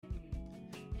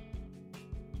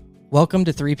Welcome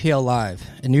to 3PL Live,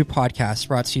 a new podcast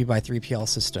brought to you by 3PL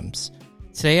Systems.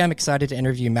 Today I'm excited to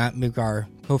interview Matt Mugar,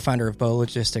 co-founder of BOA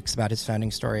Logistics, about his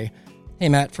founding story. Hey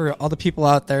Matt, for all the people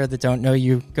out there that don't know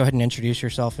you, go ahead and introduce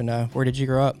yourself and where did you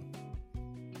grow up?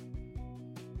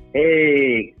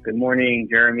 Hey, good morning,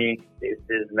 Jeremy. This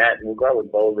is Matt Mugar with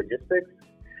BOA Logistics,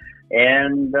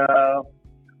 and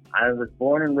I was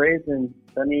born and raised in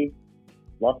sunny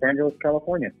Los Angeles,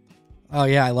 California. Oh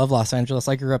yeah, I love Los Angeles.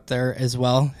 I grew up there as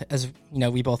well. As you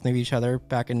know, we both knew each other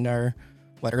back in our,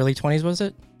 early 20s was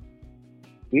it?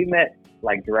 We met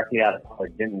like directly out of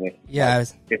college, didn't we? Yeah. Like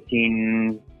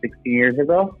 15, 16 years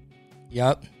ago?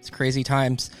 Yep. It's crazy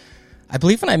times. I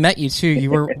believe when I met you too, you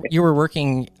were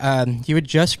working, you had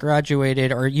just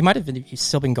graduated, or you might have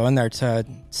still been going there to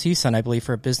CSUN, I believe,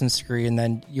 for a business degree, and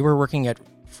then you were working at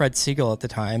Fred Segal at the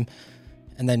time.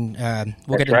 And then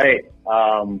That's right.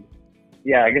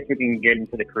 Yeah, I guess we can get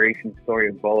into the creation story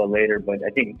of BOA later, but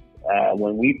I think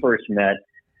when we first met,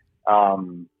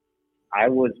 I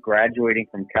was graduating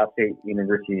from Cal State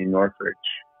University in Northridge,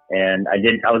 and I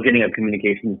was getting a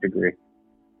communications degree,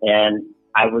 and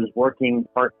I was working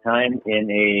part-time in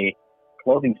a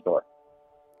clothing store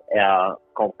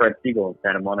called Fred Segal in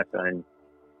Santa Monica. And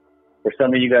for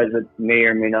some of you guys that may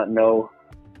or may not know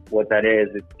what that is,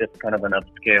 it's just kind of an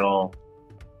upscale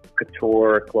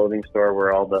couture clothing store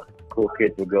where all the cool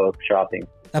kids would go shopping.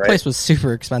 That place was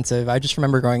super expensive. I just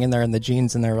remember going in there and the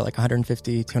jeans and they were like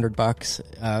 $150,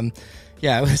 $200.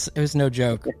 Yeah, it was no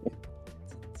joke.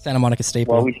 Santa Monica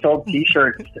staple. Well, we sold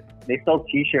t-shirts. They sold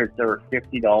t-shirts that were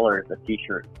 $50 a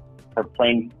t-shirt for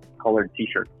plain colored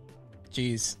t-shirts.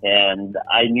 Jeez. And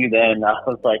I knew then, I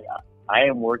was like, I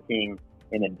am working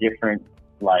in a different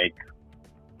planet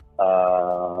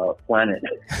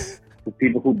with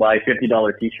people who buy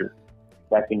 $50 t-shirts.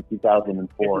 Back in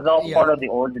 2004. This is all part of the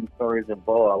origin stories of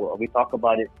BOA. We talk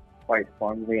about it quite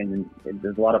fondly, and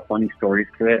there's a lot of funny stories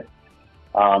to it.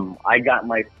 I got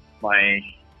my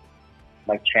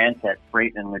chance at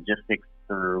freight and logistics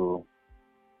through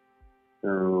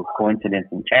coincidence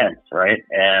and chance, right?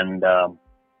 And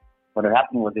what had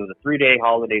happened was it was a 3-day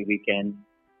holiday weekend,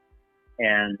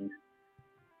 and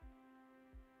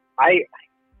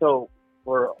so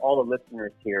for all the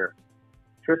listeners here,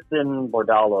 Tristan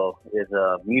Bordalo is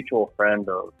a mutual friend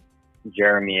of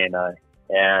Jeremy and I.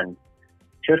 And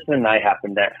Tristan and I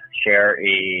happened to share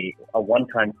a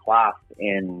one-time class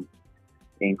in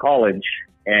college,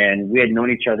 and we had known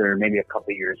each other maybe a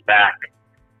couple of years back.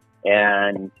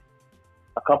 And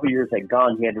a couple of years had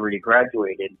gone, he had already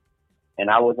graduated,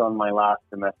 and I was on my last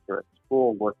semester at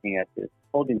school working at this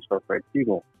clothing store, Fred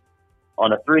Segal.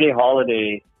 On a 3-day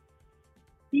holiday,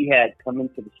 he had come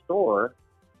into the store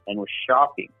and was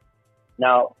shopping.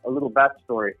 Now, a little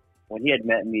backstory. When he had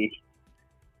met me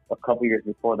a couple years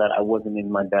before that, I wasn't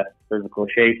in my best physical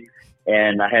shape.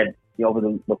 And I had, over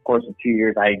the course of 2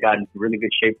 years, I had gotten into really good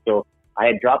shape. So I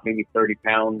had dropped maybe 30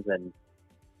 pounds, and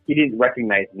he didn't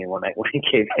recognize me when he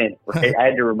came in, right? I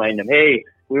had to remind him, hey,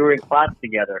 we were in class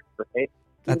together, right?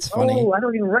 That's funny. Oh, I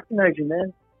don't even recognize you,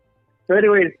 man. So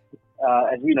anyways,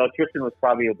 as we know, Tristan was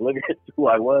probably oblivious to who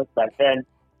I was back then.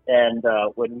 And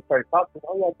when we started talking,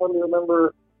 I totally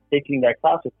remember taking that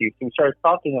class with you. So we started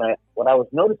talking, and what I was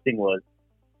noticing was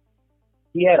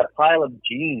he had a pile of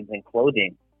jeans and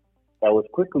clothing that was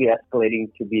quickly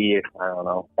escalating to be, I don't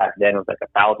know, back then it was like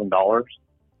 $1,000.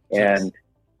 And,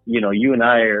 you and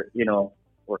I are,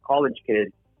 we're college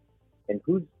kids, and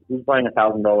who's buying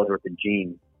 $1,000 worth of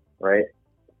jeans, right?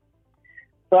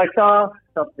 So I saw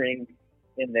something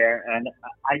in there, and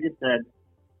I just said,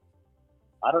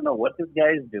 I don't know what this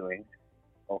guy is doing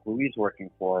or who he's working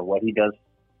for, what he does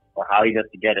or how he does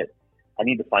to get it. I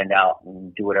need to find out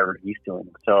and do whatever he's doing.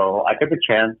 So I took a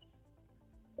chance.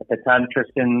 At the time,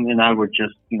 Tristan and I were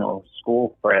just,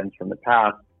 school friends from the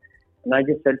past. And I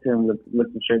just said to him,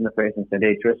 looked him straight in the face and said,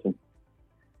 hey, Tristan,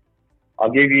 I'll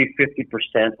give you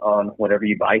 50% on whatever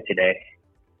you buy today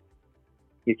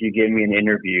if you give me an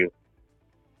interview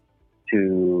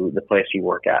to the place you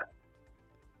work at,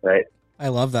 right? I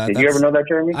love that. Did you ever know that,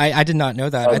 Jeremy? I did not know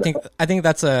that. I think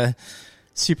that's a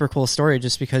super cool story,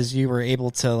 just because you were able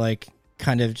to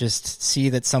kind of just see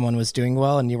that someone was doing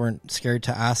well and you weren't scared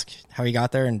to ask how he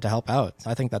got there and to help out.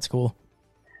 I think that's cool.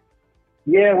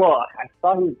 Yeah, well, I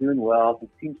thought he was doing well. He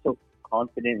seemed so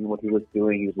confident in what he was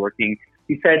doing. He was working.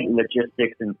 He said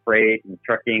logistics and freight and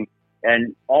trucking,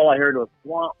 and all I heard was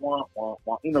wah, wah, wah,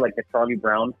 wah. Like the Charlie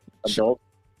Brown adult.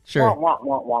 Sure. Wah,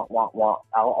 wah, wah, wah, wah.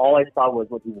 All I saw was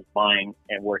what he was buying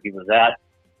and where he was at.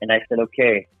 And I said,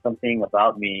 okay, something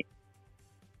about me,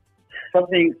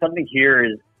 something here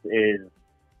is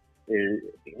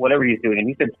whatever he's doing. And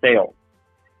he said sales.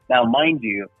 Now, mind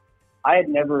you, I had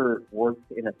never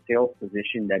worked in a sales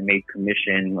position that made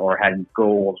commission or had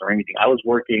goals or anything. I was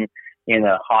working in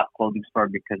a hot clothing store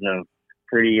because of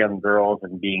pretty young girls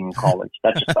and being in college.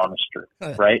 That's just honest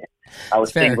truth, right? I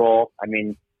was single. I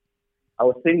mean, I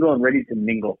was single and ready to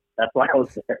mingle. That's why I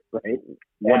was there, right?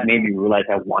 What made me realize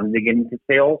I wanted to get into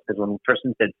sales, because when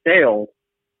Tristan said sales,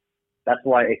 that's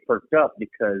why it perked up,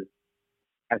 because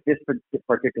at this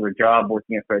particular job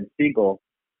working at Fred Segal,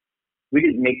 we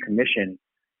didn't make commission,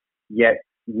 yet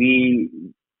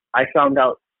I found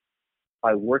out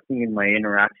by working in my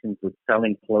interactions with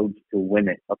selling clothes to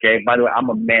women. Okay. By the way, I'm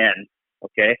a man.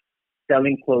 Okay.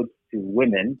 Selling clothes to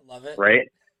women. Love it. Right.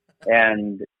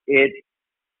 And it's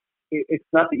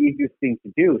not the easiest thing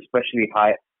to do, especially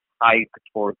high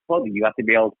couture clothing. You have to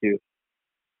be able to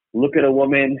look at a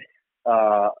woman,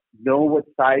 know what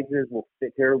sizes will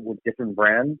fit her with different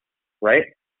brands, right?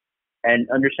 And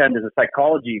understand there's a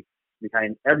psychology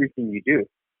behind everything you do.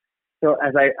 So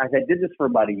as I did this for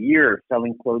about a year,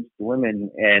 selling clothes to women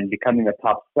and becoming a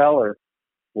top seller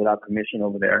without commission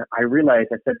over there, I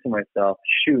realized, I said to myself,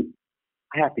 shoot,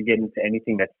 I have to get into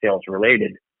anything that's sales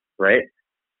related, right?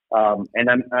 And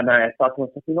I thought to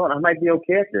myself, you know what, I might be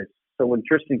okay at this. So when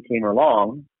Tristan came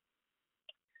along,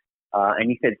 and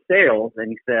he said sales,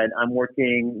 and he said, I'm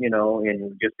working, in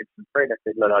logistics and freight. I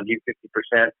said, look, I'll give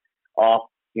 50% off,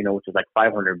 which is like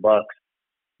 $500,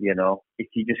 if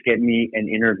you just get me an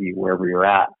interview wherever you're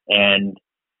at. And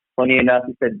funny enough,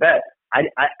 he said, bet.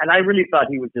 I really thought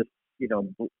he was just,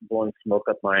 blowing smoke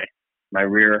up my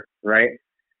rear, right?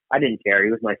 I didn't care.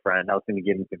 He was my friend. I was going to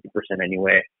give him 50%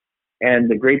 anyway. And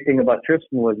the great thing about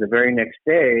Tristan was the very next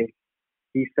day,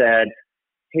 he said,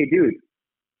 hey, dude,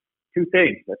 2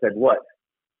 things. I said, what?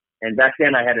 And back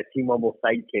then I had a T-Mobile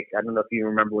Sidekick. I don't know if you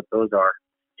remember what those are.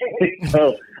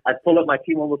 So I pulled up my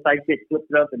T-Mobile Sidekick,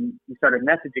 flipped it up, and he started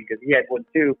messaging because he had one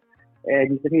too.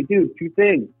 And he said, hey, dude, 2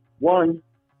 things. One,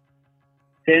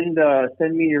 send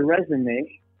me your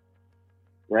resume,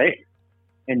 right?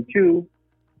 And 2,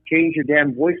 change your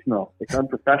damn voicemail. It's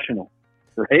unprofessional,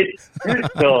 right?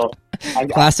 So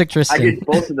classic Tristan. I did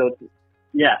both of those.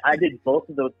 Yeah, I did both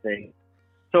of those things.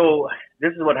 So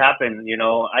this is what happened.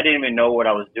 I didn't even know what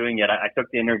I was doing yet. I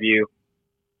took the interview.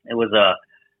 It was a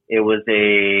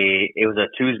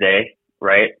Tuesday,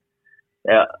 right?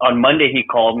 On Monday, he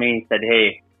called me. He said,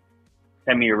 hey,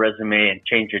 send me your resume and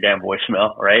change your damn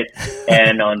voicemail, right?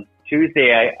 And on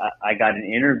Tuesday, I got an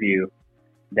interview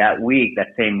that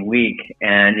same week,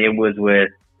 and it was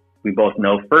with, we both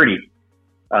know Ferdy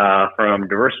from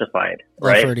Diversified,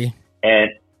 right? Ferdy.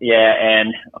 And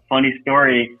and a funny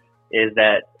story is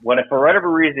that for whatever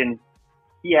reason,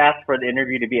 he asked for the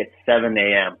interview to be at 7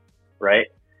 a.m., right?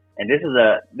 And this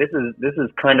is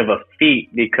kind of a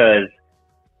feat, because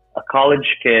a college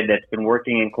kid that's been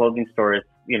working in clothing stores,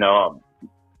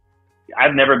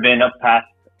 I've never been up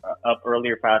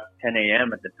earlier past 10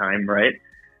 a.m. at the time, right?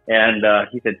 And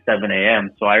he said 7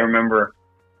 a.m. So I remember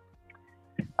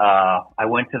I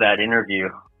went to that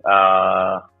interview,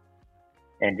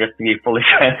 and just to be fully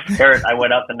transparent, I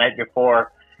went out the night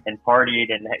before and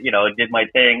partied and, did my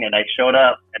thing. And I showed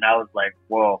up and I was like,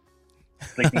 whoa,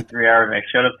 sleeping 3 hours. And I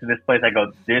showed up to this place. I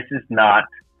go, this is not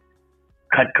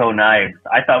Cutco knives.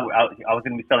 I thought I was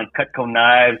going to be selling Cutco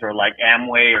knives or like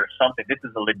Amway or something. This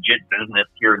is a legit business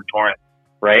here in Torrance,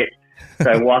 right?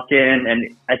 So I walk in,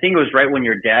 and I think it was right when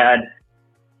your dad,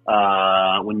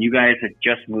 when you guys had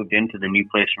just moved into the new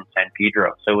place from San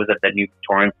Pedro. So it was at the new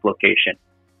Torrance location.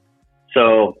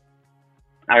 So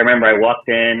I remember I walked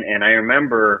in, and I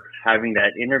remember having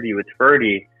that interview with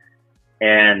Ferdy,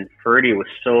 and Ferdy was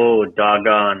so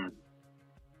doggone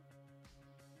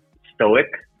stoic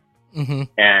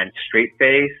and straight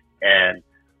faced, and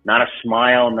not a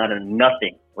smile, not a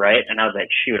nothing, right? And I was like,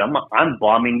 shoot, I'm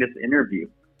bombing this interview,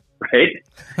 right?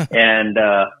 And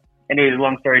anyways,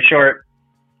 long story short,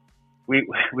 we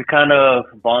kind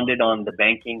of bonded on the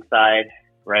banking side,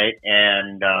 right?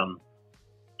 And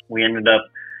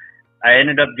I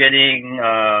ended up getting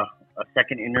a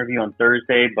second interview on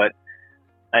Thursday, but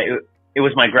it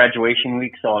was my graduation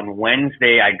week. So on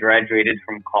Wednesday, I graduated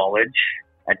from college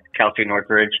at Cal State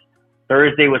Northridge.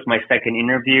 Thursday was my second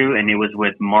interview, and it was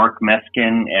with Mark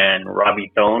Meskin and Robbie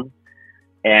Thone.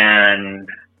 And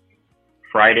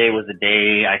Friday was the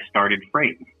day I started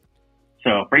freight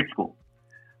school.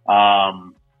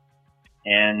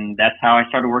 And that's how I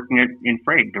started working in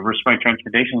freight, diversified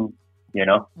transportation.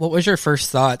 What was your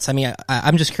first thoughts? I mean,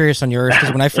 I'm just curious on yours,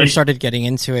 because when I first started getting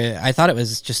into it, I thought it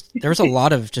was there was a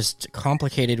lot of just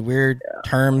complicated, weird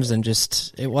terms, and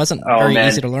it wasn't very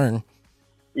easy to learn.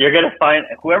 You're going to find,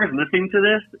 whoever's listening to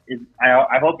this,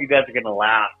 I hope you guys are going to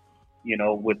laugh,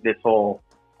 with this whole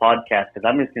podcast because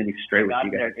I'm just going to be straight with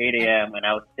you guys. At 8 a.m. and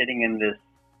I was sitting in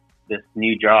this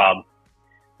new job.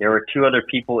 There were two other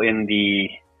people in the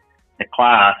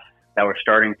class that were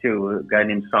starting too. A guy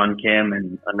named Son Kim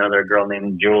and another girl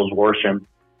named Jules Worsham,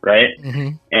 right?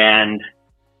 Mm-hmm. And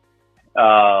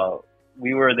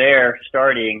we were there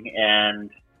starting, and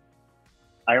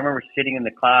I remember sitting in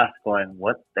the class going,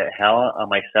 what the hell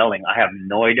am I selling? I have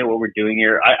no idea what we're doing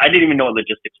here. I didn't even know what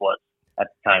logistics was at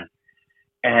the time.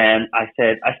 And I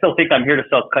said, I still think I'm here to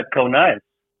sell Cutco knives,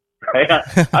 right?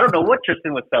 I don't know what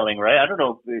Tristan was selling, right? I don't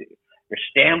know if they're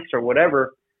stamps or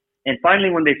whatever. And finally,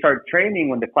 when they started training,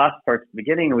 when the class starts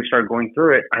beginning and we started going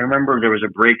through it, I remember there was a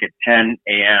break at 10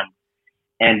 a.m.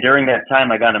 And during that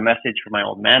time, I got a message from my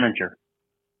old manager.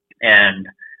 And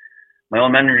my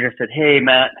old manager said, hey,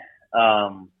 Matt,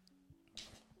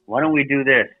 why don't we do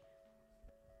this?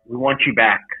 We want you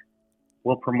back.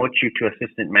 We'll promote you to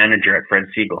assistant manager at Fred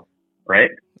Segal,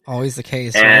 right? Always the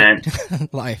case, and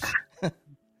right? Life.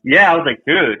 Yeah, I was like,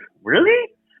 dude, really?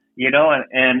 You know,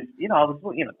 and you know, I was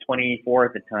 24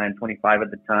 at the time, 25 at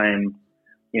the time.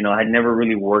 You know, I'd never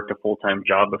really worked a full-time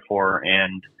job before,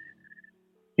 and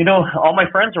you know, all my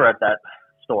friends were at that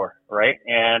store, right?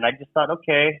 And I just thought,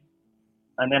 okay.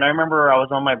 And then I remember I was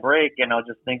on my break and I was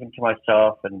just thinking to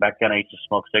myself, and back then I used to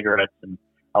smoke cigarettes, and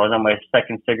I was on my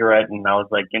second cigarette and I was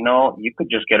like, you know, you could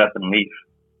just get up and leave,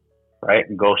 right?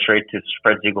 And go straight to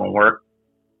Fred Segal and work.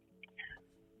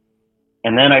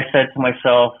 And then I said to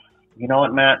myself, you know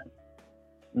what, Matt?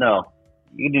 No,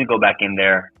 you need to go back in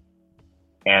there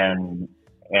and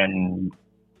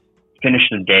finish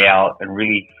the day out and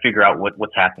really figure out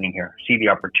what's happening here. See the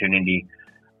opportunity.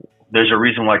 There's a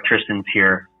reason why Tristan's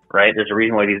here, right? There's a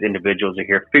reason why these individuals are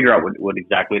here. Figure out what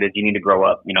exactly it is. You need to grow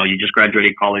up. You know, you just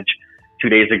graduated college 2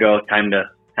 days ago. Time to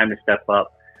step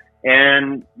up.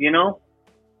 And, you know,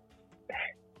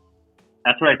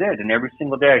 that's what I did. And every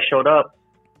single day I showed up,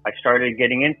 I started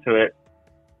getting into it.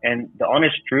 And the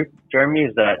honest truth, Jeremy,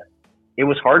 is that it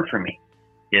was hard for me,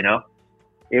 you know?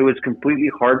 It was completely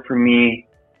hard for me,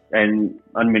 and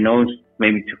unbeknownst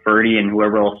maybe to Ferdy and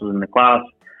whoever else was in the class,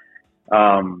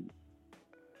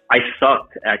 I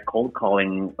sucked at cold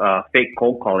calling, fake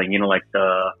cold calling, you know, like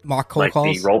the mock cold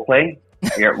calls, the role play.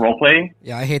 Yeah, role playing.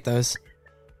 Yeah, I hate those.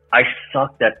 I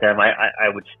sucked at them. I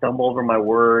would stumble over my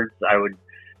words. I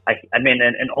mean,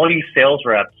 and all you sales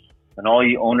reps and all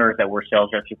you owners that were sales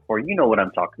reps before, you know what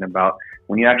I'm talking about.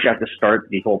 When you actually have to start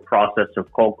the whole process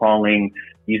of cold calling,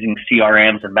 using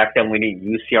CRMs, and back then we didn't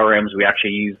use CRMs. We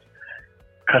actually used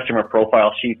customer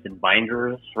profile sheets and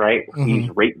binders, right? Mm-hmm. We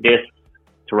used rate discs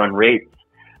to run rates.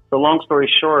 So long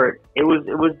story short, it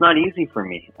was not easy for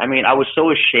me. I mean, I was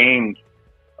so ashamed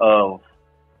of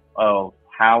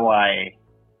how I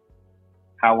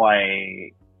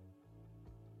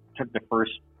took the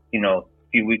first, you know,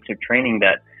 few weeks of training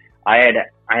that I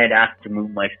had asked to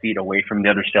move my feet away from the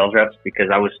other sales reps because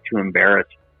I was too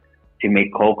embarrassed to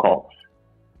make cold calls,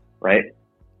 right?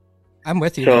 I'm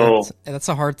with you. So, that's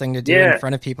a hard thing to do in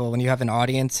front of people when you have an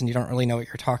audience and you don't really know what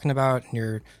you're talking about, and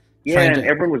you're and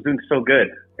everyone was doing so good.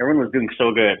 Everyone was doing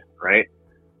so good, right?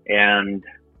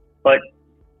 But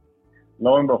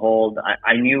lo and behold,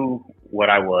 I knew what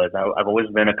I was. I've always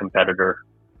been a competitor,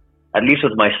 at least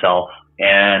with myself,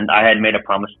 and I had made a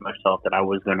promise to myself that I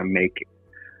was going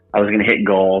to hit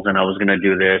goals, and I was going to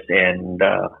do this, and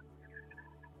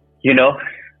you know.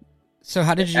 So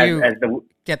how did you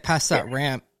get past that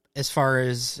ramp? As far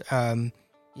as,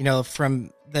 you know,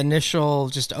 from the initial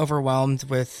just overwhelmed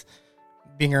with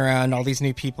being around all these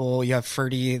new people, you have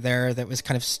Ferdy there that was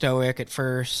kind of stoic at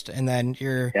first, and then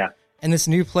you're in this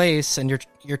new place and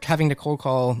you're having to cold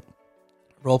call,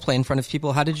 role play in front of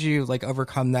people. How did you like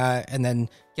overcome that and then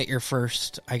get your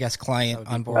first, I guess, client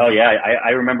on board? Oh yeah,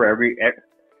 I remember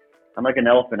I'm like an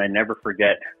elephant. I never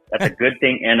forget. That's a good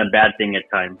thing and a bad thing at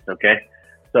times. Okay,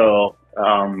 so.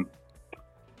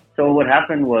 So what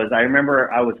happened was, I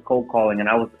remember I was cold calling and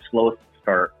I was the slowest to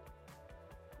start.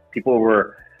 People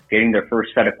were getting their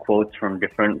first set of quotes from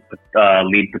different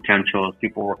lead potentials.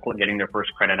 People were getting their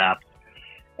first credit apps.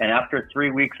 And after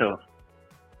 3 weeks of,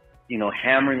 you know,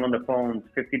 hammering on the phones,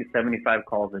 50 to 75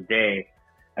 calls a day,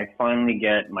 I finally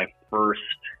get my first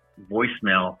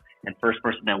voicemail and first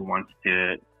person that wants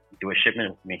to do a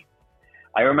shipment with me.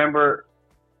 I remember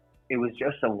it was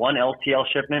just a one LTL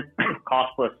shipment,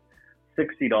 costless.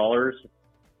 $60,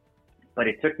 but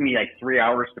it took me like 3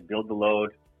 hours to build the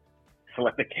load,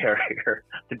 select the carrier,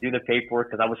 to do the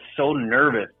paperwork, because I was so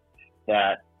nervous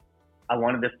that I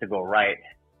wanted this to go right.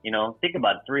 You know, think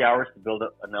about it, 3 hours to build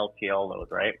an LTL load,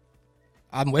 right?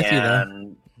 I'm with you there.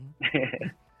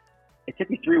 It took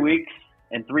me 3 weeks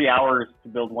and 3 hours to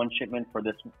build one shipment for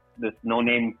this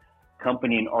no-name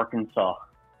company in Arkansas,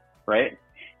 right?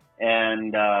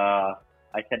 And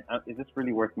I said, is this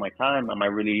really worth my time? Am I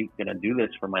really going to do this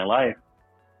for my life?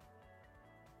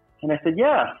 And I said,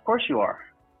 yeah, of course you are.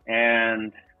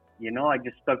 And, I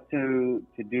just stuck to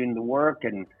doing the work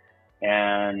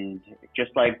and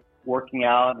just like working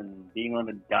out and being on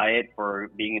a diet for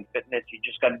being in fitness, you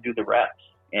just got to do the reps.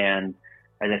 And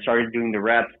as I started doing the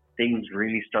reps, things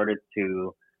really started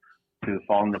to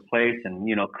fall into place. And,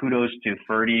 kudos to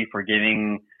Ferdy for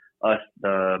giving us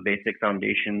the basic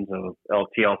foundations of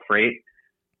LTL freight.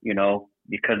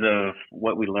 Because of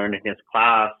what we learned in his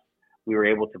class, we were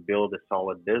able to build a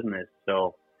solid business.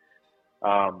 So,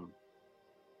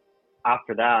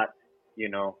 after that,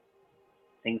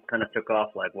 things kind of took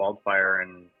off like wildfire,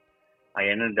 and I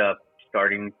ended up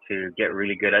starting to get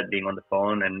really good at being on the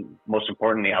phone. And most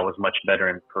importantly, I was much better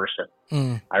in person.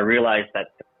 I realized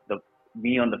that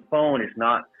me on the phone is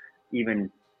not even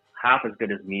half as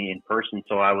good as me in person.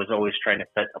 So I was always trying to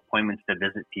set appointments to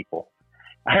visit people.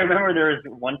 I remember there was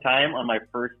one time on my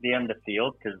first day on the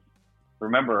field, because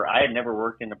remember, I had never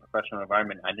worked in a professional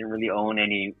environment. I didn't really own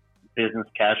any business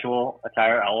casual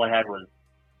attire. All I had was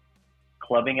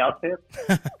clubbing outfits,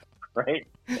 right?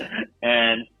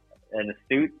 And a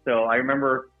suit. So I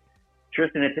remember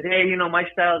Tristan had said, hey, my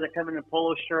style is I come in a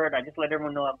polo shirt. I just let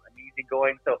everyone know I'm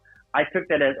easygoing. So I took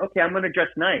that as, okay, I'm going to dress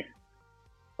nice.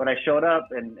 But I showed up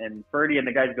and Ferdy and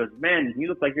the guys goes, man, you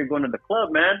look like you're going to the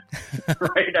club, man.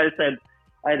 Right? I said,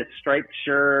 I had a striped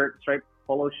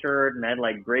polo shirt, and I had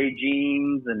like gray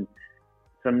jeans and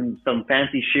some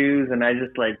fancy shoes. And I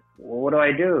just like, well, what do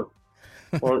I do?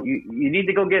 Well, you need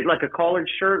to go get like a collared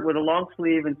shirt with a long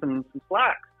sleeve and some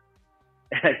slacks.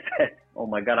 And I said, oh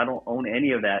my God, I don't own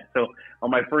any of that. So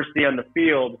on my first day on the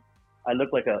field, I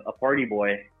looked like a party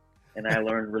boy. And I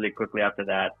learned really quickly after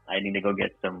that, I need to go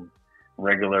get some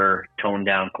regular toned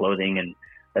down clothing. And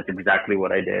that's exactly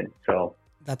what I did. So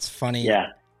that's funny. Yeah.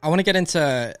 I want to get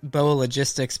into BOA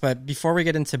Logistics, but before we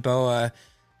get into BOA,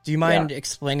 do you mind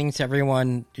explaining to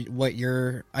everyone what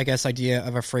your, I guess, idea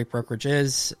of a freight brokerage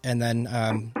is? And then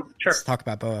Sure. Let's talk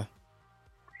about BOA.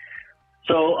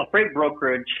 So a freight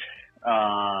brokerage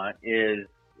is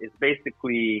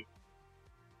basically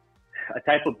a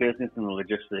type of business in the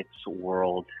logistics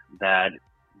world that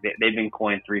they've been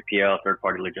coined 3PL,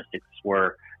 third-party logistics,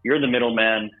 where you're the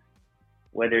middleman,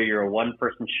 whether you're a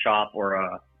one-person shop or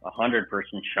a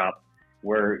 100-person shop,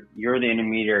 where you're the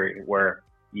intermediary, where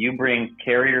you bring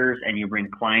carriers and you bring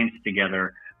clients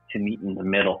together to meet in the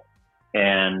middle.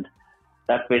 And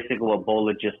that's basically what BOA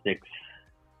Logistics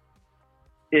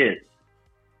is.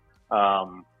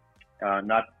 Not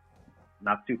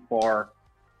too far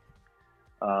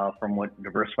from what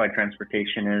diversified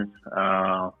transportation is.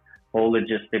 BOA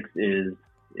Logistics is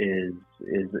a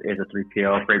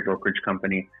 3PL freight brokerage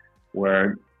company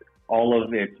where all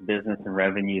of its business and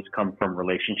revenues come from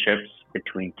relationships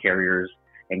between carriers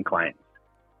and clients.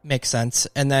 Makes sense.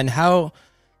 And then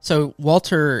so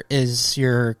Walter is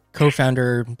your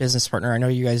co-founder, business partner. I know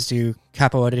you guys do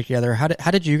Capoeira together. How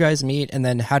did you guys meet? And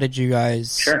then how did you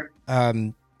guys,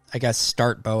 I guess,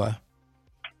 start BOA?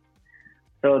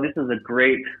 So this is a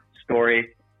great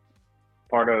story,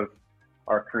 part of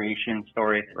our creation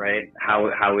story, right?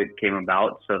 How it came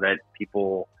about, so that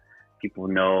people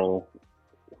know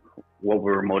what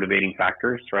were motivating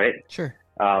factors, right? Sure.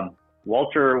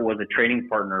 Walter was a training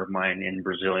partner of mine in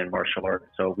Brazilian martial arts.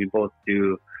 So we both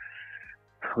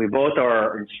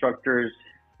are instructors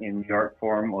in the art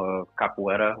form of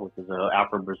Capoeira, which is an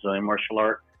Afro-Brazilian martial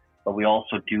art, but we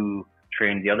also do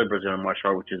train the other Brazilian martial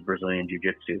art, which is Brazilian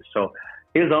Jiu-Jitsu. So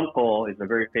his uncle is a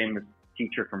very famous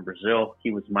teacher from Brazil. He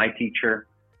was my teacher,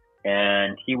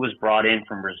 and he was brought in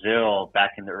from Brazil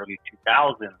back in the early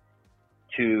 2000s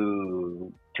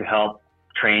to help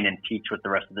train and teach with the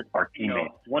rest of our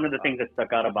teammates. One of the things that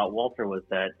stuck out about Walter was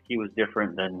that he was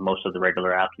different than most of the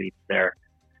regular athletes there.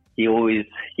 He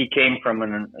came from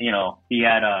he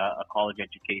had a college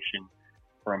education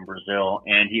from Brazil,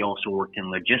 and he also worked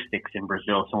in logistics in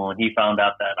Brazil. So when he found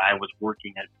out that I was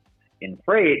working in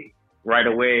freight, right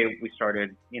away we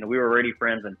started, we were already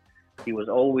friends, and he was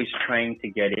always trying to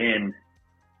get in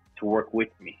to work with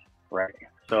me, right?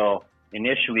 So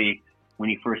initially, when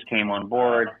he first came on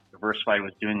board, Diversified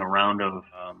was doing a round of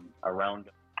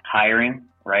hiring,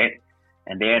 right?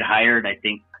 And they had hired, I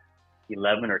think,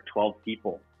 11 or 12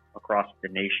 people across the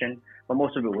nation, but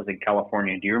most of it was in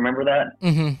California. Do you remember that?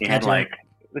 Mm-hmm. They had it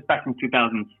was back in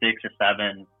 2006 or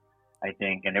 7, I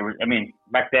think. And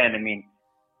back then,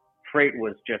 freight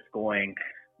was just going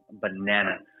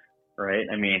bananas, right?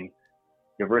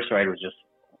 Diversified was just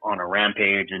on a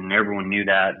rampage, and everyone knew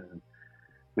that.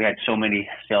 we had so many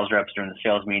sales reps during the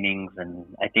sales meetings, and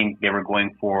I think they were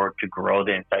going forward to grow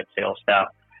the inside sales staff.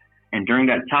 And during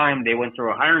that time, they went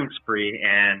through a hiring spree,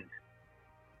 and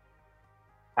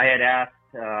I had asked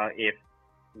if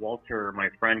Walter, my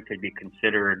friend, could be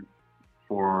considered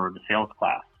for the sales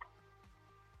class.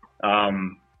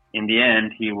 In the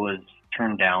end, he was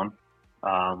turned down,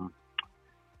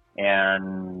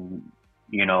 and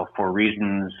for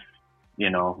reasons,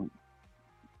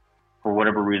 for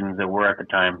whatever reasons there were at the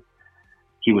time,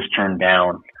 he was turned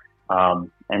down.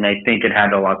 And I think it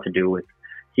had a lot to do with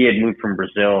he had moved from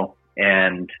Brazil,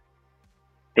 and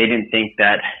they didn't think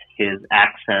that his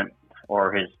accent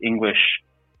or his English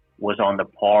was on the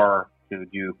par to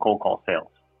do cold call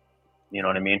sales. You know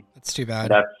what I mean? That's too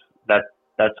bad.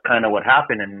 That's kind of what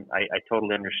happened, and I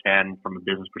totally understand from a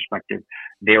business perspective.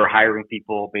 They were hiring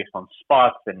people based on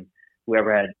spots, and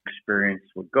whoever had experience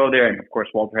would go there. And of course,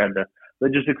 Walter had the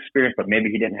logistics experience, but maybe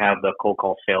he didn't have the cold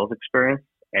call sales experience.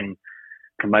 And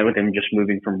combined with him just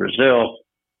moving from Brazil,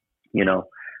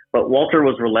 but Walter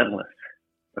was relentless.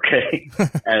 Okay,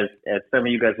 as some of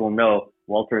you guys will know,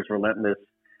 Walter is relentless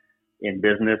in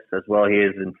business as well. He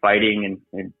is in fighting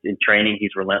and in training.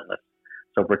 He's relentless.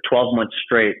 So for 12 months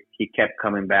straight, he kept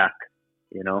coming back,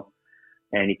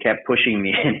 and he kept pushing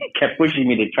me and he kept pushing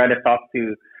me to try to talk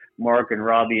to Mark and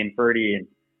Robbie and Ferdy. And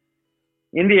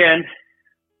in the end,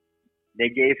 they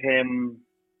gave him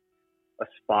a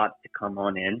spot to come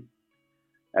on in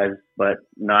but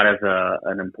not as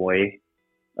an employee.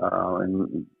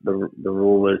 And the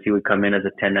rule was he would come in as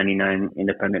a 1099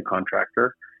 independent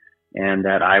contractor, and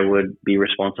that I would be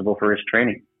responsible for his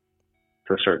training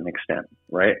to a certain extent,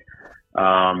 right?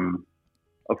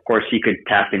 Of course, he could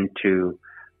tap into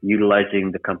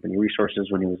utilizing the company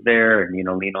resources when he was there, and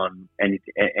lean on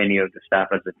any of the staff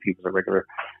as if he was a regular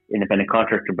independent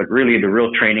contractor. But really, the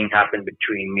real training happened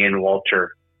between me and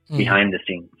Walter behind the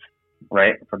scenes,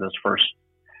 right? For those first,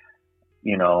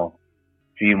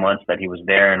 few months that he was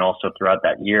there, and also throughout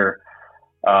that year.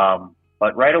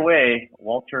 But right away,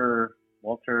 Walter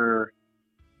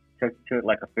took to it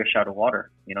like a fish out of water.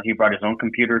 He brought his own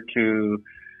computer to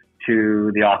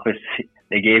the office.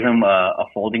 They gave him a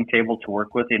folding table to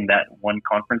work with in that one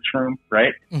conference room,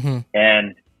 right? Mm-hmm.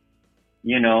 And,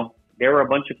 there were a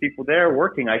bunch of people there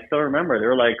working. I still remember there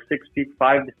were like 5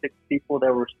 to 6 people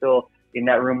that were still in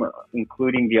that room,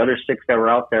 including the other 6 that were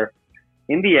out there.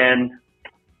 In the end,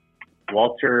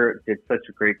 Walter did such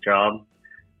a great job.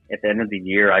 At the end of the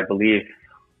year, I believe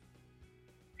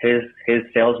his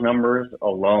sales numbers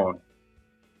alone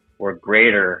were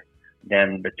greater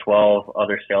than the 12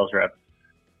 other sales reps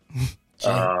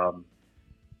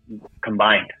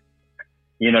combined.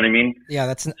 You know what I mean?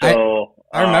 Yeah,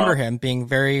 I remember him being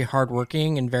very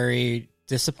hardworking and very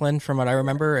disciplined from what I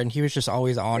remember, and he was just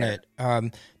always on it.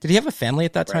 Did he have a family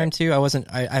at that time too?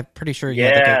 I'm pretty sure he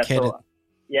had like a kid.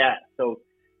 So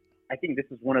I think this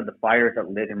is one of the fires that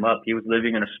lit him up. He was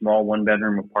living in a small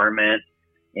 1-bedroom apartment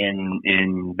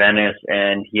in Venice,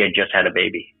 and he had just had a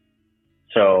baby.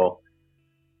 So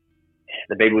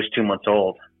the baby was 2 months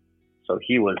old. So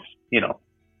he was, he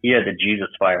had the Jesus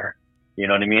fire. You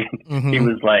know what I mean? Mm-hmm. He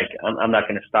was like, I'm not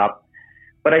going to stop.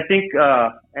 But I think,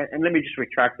 and let me just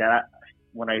retract that.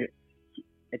 I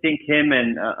think him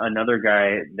and another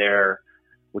guy there,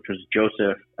 which was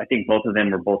Joseph, I think both of them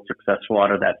were both successful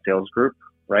out of that sales group,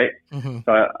 right? Mm-hmm.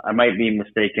 So I might be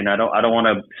mistaken. I don't want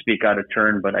to speak out of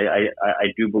turn, but I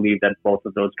do believe that both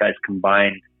of those guys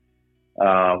combined,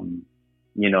 had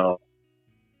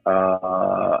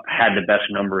the best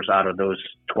numbers out of those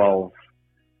 12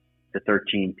 to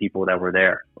 13 people that were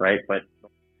there, right? But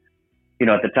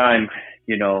at the time,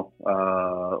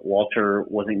 Walter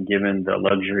wasn't given the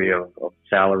luxury of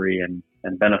salary and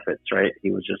benefits, right?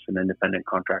 He was just an independent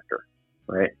contractor,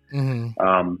 right?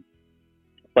 Mm-hmm.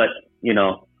 But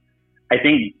I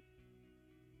think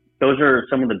those are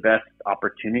some of the best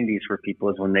opportunities for people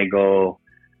is when they go,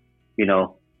 you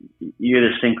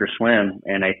either sink or swim.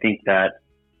 And I think that's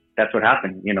what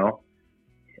happened,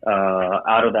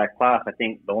 out of that class. I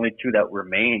think the only 2 that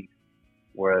remained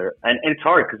were, and it's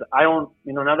hard because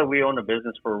now that we own a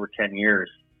business for over 10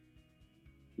 years,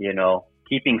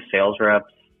 keeping sales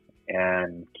reps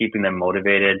and keeping them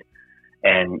motivated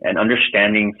and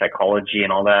understanding psychology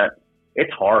and all that,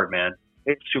 it's hard, man.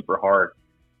 It's super hard.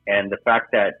 And the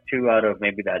fact that 2 out of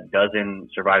maybe that dozen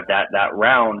survived that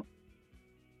round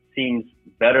seems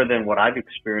better than what I've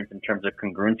experienced in terms of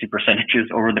congruency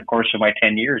percentages over the course of my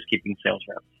 10 years keeping sales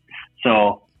reps.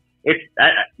 So it's,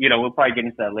 we'll probably get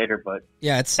into that later, but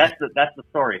yeah, that's the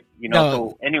story,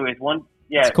 So anyways,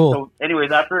 cool. So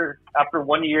anyways, after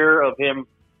 1 year of him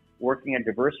working at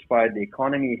Diversified, the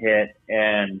economy hit,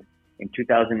 and in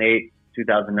 2008,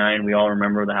 2009. We all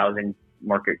remember the housing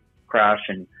market crash,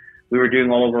 and we were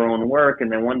doing all of our own work.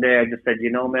 And then one day I just said,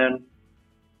 man,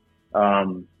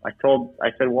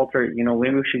 I said, Walter,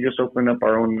 maybe we should just open up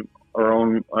our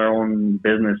own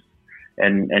business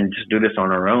and just do this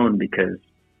on our own because,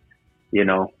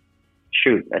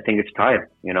 shoot, I think it's time,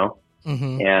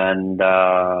 Mm-hmm. And,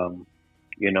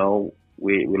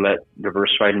 we let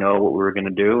Diversified know what we were going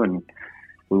to do, and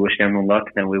we wished them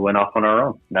luck. Then we went off on our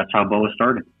own. That's how BOA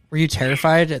started. Were you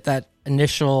terrified at that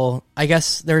initial, I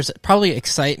guess there's probably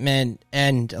excitement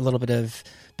and a little bit of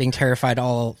being terrified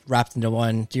all wrapped into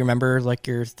one. Do you remember like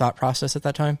your thought process at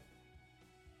that time?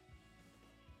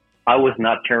 I was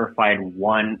not terrified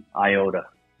one iota.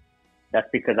 That's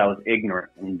because I was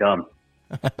ignorant and dumb.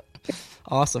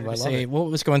 Awesome. I love it.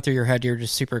 What was going through your head? You were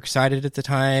just super excited at the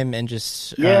time and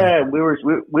just... Yeah, we were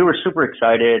super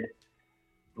excited.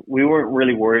 We weren't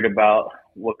really worried about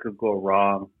what could go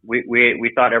wrong.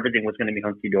 We thought everything was going to be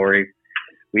hunky-dory.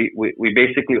 We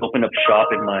basically opened up shop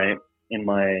in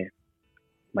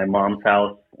my mom's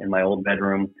house in my old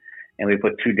bedroom, and we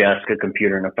put 2 desks, a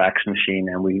computer, and a fax machine,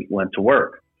 and we went to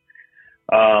work.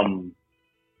 But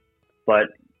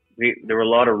there were a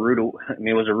lot of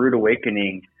it was a rude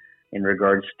awakening in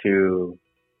regards to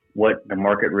what the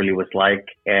market really was like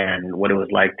and what it was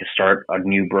like to start a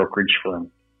new brokerage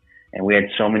firm. And we had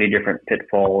so many different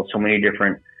pitfalls, so many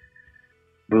different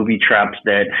booby traps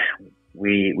that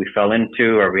we fell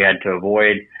into or we had to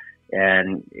avoid.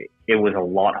 And it was a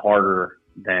lot harder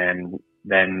than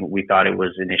we thought it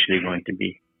was initially going to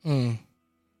be. Mm.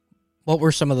 What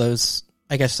were some of those,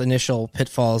 I guess, initial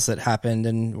pitfalls that happened?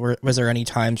 And was there any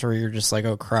times where you're just like,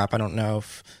 oh crap, I don't know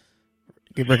if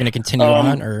we're going to continue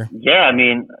on? Or yeah, I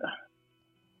mean,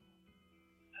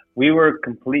 we were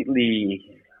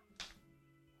completely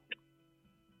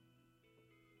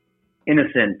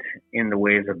innocent in the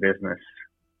ways of business,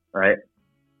 right?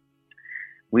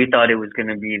 We thought it was going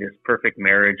to be this perfect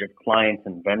marriage of clients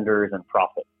and vendors and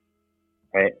profit,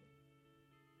 right?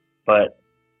 But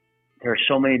there are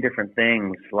so many different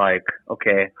things like,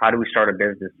 okay, how do we start a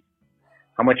business?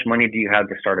 How much money do you have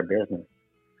to start a business?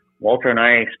 Walter and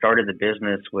I started the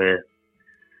business with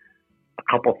a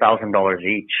couple $1,000s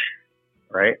each,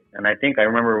 right? And I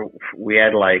remember we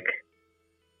had like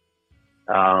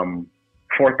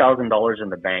 $4,000 in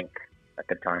the bank at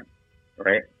the time,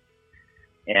 right?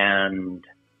 And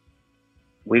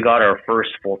we got our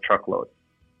first full truckload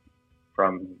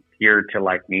from here to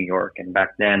like New York. And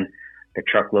back then the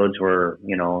truckloads were,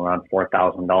 around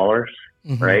 $4,000,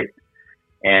 mm-hmm. right?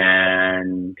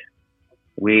 And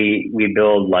we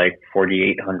billed like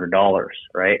 $4,800,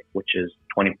 right? Which is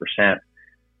 20%.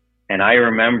 And I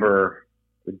remember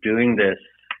doing this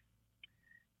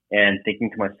and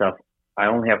thinking to myself, I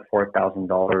only have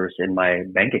 $4,000 in my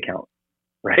bank account,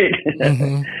 right?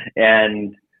 Mm-hmm.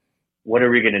 And what are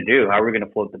we going to do? How are we going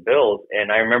to float the bills?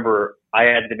 And I remember I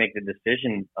had to make the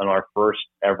decision on our first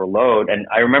ever load. And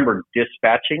I remember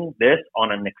dispatching this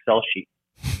on an Excel sheet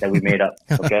that we made up.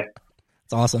 Okay.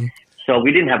 That's awesome. So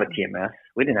we didn't have a TMS.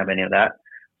 We didn't have any of that.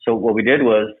 So what we did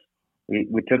was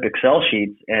we took Excel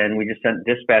sheets and we just sent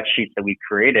dispatch sheets that we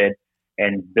created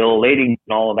and bill lading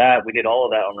and all of that. We did all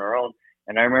of that on our own.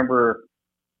 And I remember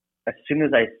as soon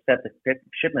as I set the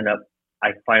shipment up,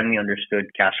 I finally understood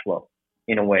cash flow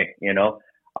in a way, I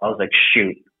was like,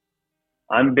 shoot,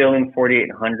 I'm billing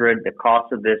 $4,800. The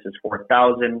cost of this is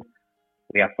 $4,000.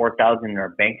 We have $4,000 in our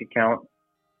bank account.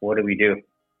 What do we do?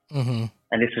 Mm-hmm.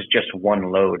 And this is just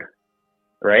one load,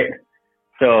 right?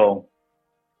 So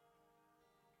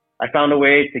I found a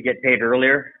way to get paid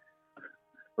earlier,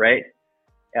 right?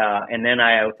 And then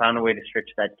I found a way to stretch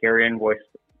that carry invoice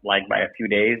like by a few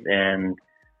days, and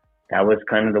that was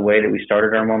kind of the way that we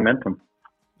started our momentum.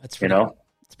 That's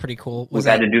It's pretty cool. We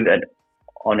had to do that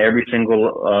on every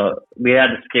single. We had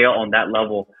to scale on that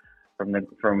level from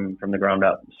the ground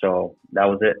up. So that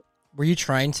was it. Were you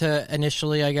trying to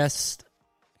initially, I guess,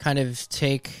 kind of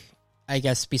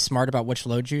be smart about which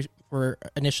loads you were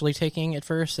initially taking at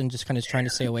first, and just kind of trying to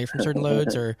stay away from certain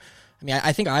loads? Or, I mean,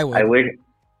 I think I would.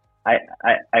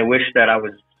 I wish that I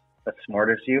was as smart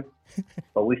as you,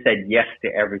 but we said yes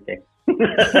to everything.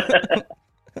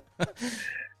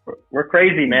 We're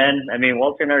crazy, man. I mean,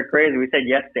 Walter and I are crazy. We said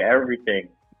yes to everything.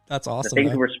 That's awesome. The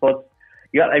things we're supposed.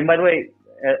 Yeah, and by the way,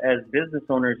 as business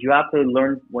owners, you have to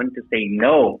learn when to say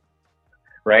no,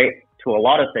 right, to a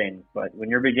lot of things. But when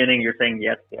you're beginning, you're saying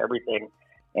yes to everything.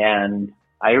 And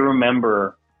I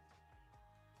remember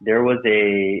there was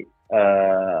a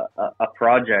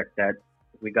project that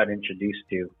we got introduced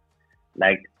to,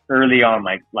 like early on,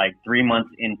 like 3 months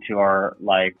into our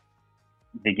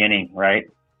beginning, right?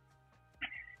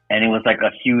 and it was like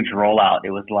a huge rollout.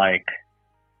 It was like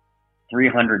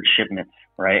 300 shipments,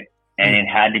 right? And it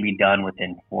had to be done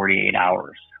within 48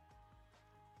 hours,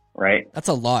 right? That's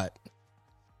a lot.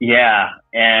 Yeah,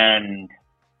 and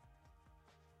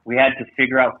we had to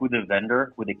figure out who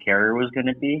the carrier was going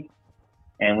to be,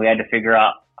 and we had to figure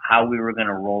out how we were going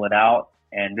to roll it out.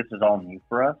 And this is all new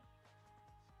for us.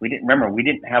 We didn't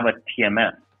have a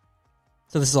TMS.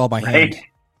 So this is all by hand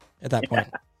at that point.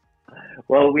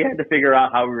 Well, we had to figure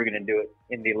out how we were going to do it.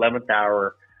 In the 11th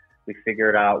hour, we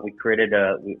figured out, we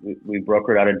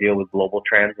brokered out a deal with Global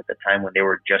Trans at the time when they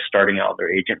were just starting out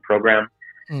their agent program.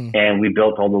 And we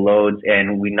built all the loads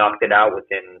and we knocked it out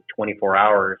within 24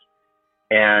 hours.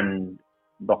 And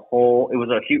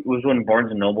it was when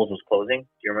Barnes and Nobles was closing. Do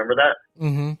you remember that?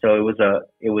 Mm-hmm. So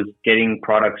it was getting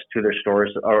products to their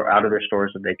stores or out of their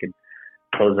stores so they could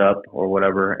close up or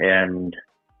whatever. And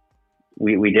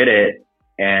we did it.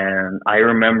 And I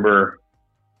remember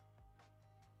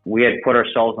we had put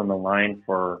ourselves on the line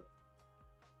for,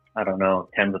 I don't know,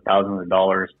 tens of thousands of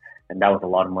dollars. And that was a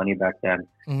lot of money back then.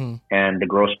 Mm-hmm. And the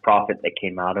gross profit that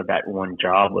came out of that one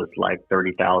job was like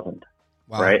 30,000,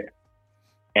 wow. Right?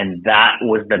 And that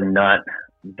was the nut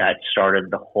that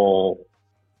started the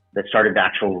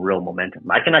actual real momentum.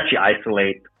 I can actually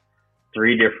isolate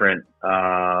 3 different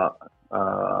times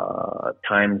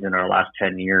in our last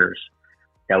 10 years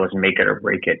that was make it or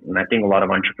break it. And I think a lot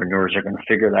of entrepreneurs are going to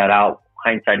figure that out.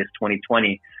 Hindsight is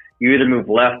 2020. You either move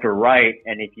left or right,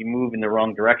 and if you move in the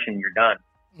wrong direction, you're done,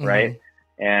 mm-hmm. right?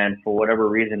 And for whatever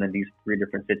reason, in these 3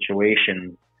 different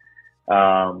situations,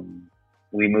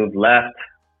 we moved left,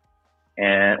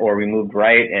 or we moved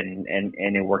right, and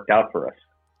it worked out for us.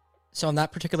 So in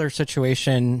that particular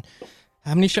situation,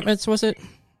 how many shipments was it?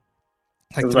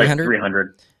 Like 300? Like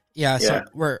 300. Yeah. So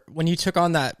when you took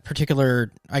on that particular,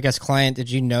 I guess, client,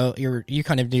 did you know you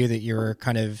kind of knew that you were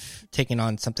kind of taking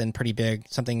on something pretty big,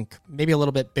 something maybe a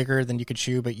little bit bigger than you could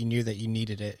chew, but you knew that you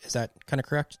needed it. Is that kind of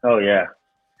correct? Oh yeah.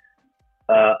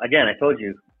 Again, I told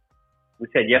you, we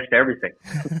said yes to everything,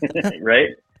 right?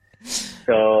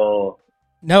 So.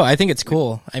 No, I think it's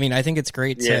cool. I mean, I think it's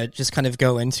great to just kind of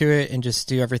go into it and just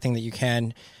do everything that you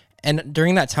can. And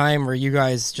during that time, were you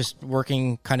guys just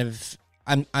working kind of,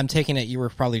 I'm taking it you were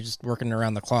probably just working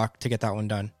around the clock to get that one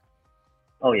done.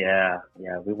 Oh yeah.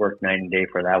 Yeah. We worked night and day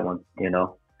for that one, you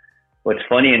know. What's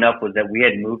funny enough was that we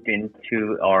had moved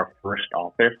into our first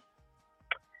office,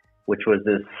 which was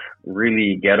this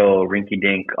really ghetto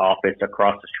rinky-dink office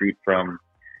across the street from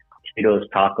Tito's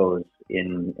Tacos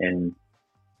in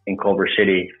Culver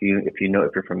City. If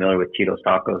you're familiar with Tito's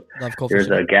Tacos, there's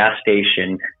a gas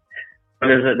station.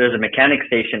 There's a mechanic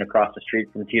station across the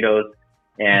street from Tito's,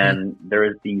 and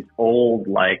there's these old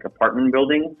like apartment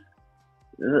buildings.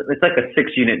 It's like a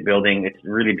 6-unit building. It's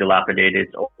really dilapidated.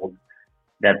 It's old.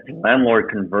 That the landlord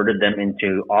converted them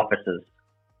into offices,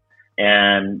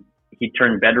 and he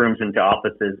turned bedrooms into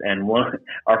offices. And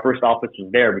our first office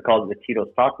was there. We called it the Tito's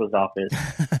Tacos office.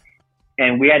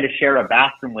 And we had to share a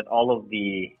bathroom with all of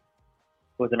it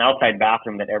was an outside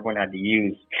bathroom that everyone had to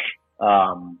use.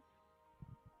 And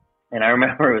I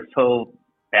remember it was so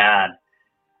bad.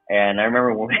 And I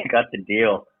remember when we got the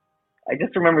deal, I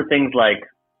just remember things like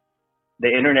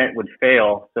the internet would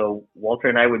fail. So Walter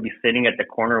and I would be sitting at the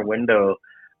corner window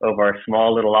of our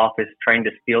small little office trying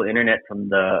to steal internet from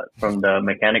the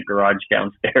mechanic garage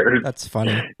downstairs. That's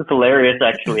funny. It's hilarious,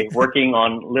 actually, working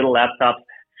on little laptops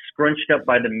scrunched up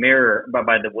by the mirror,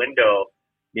 by the window,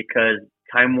 because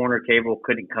Time Warner Cable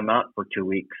couldn't come out for 2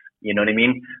 weeks. You know what I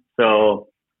mean? So,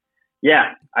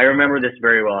 yeah, I remember this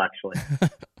very well, actually.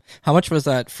 How much was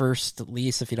that first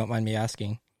lease, if you don't mind me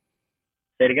asking?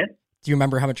 Say it again? Do you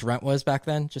remember how much rent was back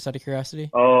then, just out of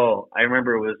curiosity? Oh, I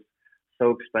remember it was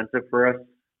so expensive for us.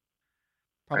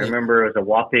 Probably. I remember it was a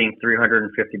whopping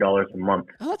 $350 a month.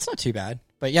 Oh, that's not too bad.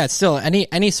 But yeah, it's still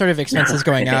any sort of expenses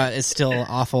going out is still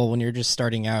awful when you're just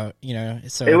starting out, you know.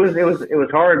 So it was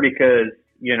hard because,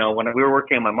 you know, when we were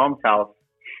working at my mom's house,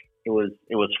 it was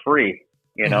free,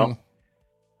 you know.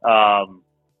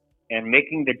 And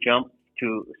making the jump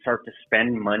to start to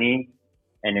spend money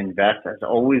and invest, as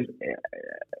always,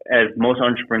 as most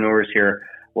entrepreneurs here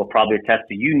will probably attest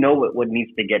to, you know what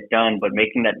needs to get done, but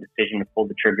making that decision to pull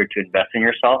the trigger to invest in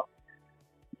yourself,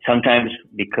 sometimes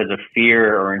because of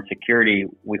fear or insecurity,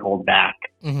 we hold back.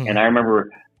 Mm-hmm. And I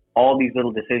remember all these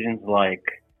little decisions like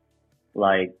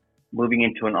moving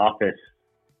into an office,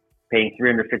 paying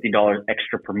 $350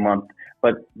 extra per month.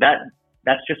 But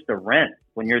that's just the rent.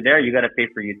 When you're there, you got to pay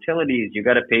for utilities. You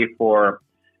got to pay for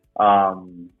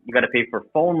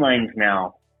phone lines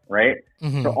now, right?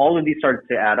 Mm-hmm. So all of these start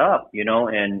to add up, you know.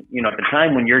 And you know, at the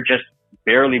time when you're just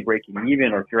barely breaking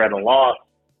even, or if you're at a loss,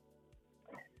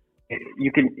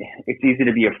 it's easy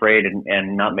to be afraid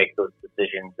and not make those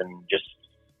decisions and just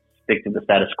stick to the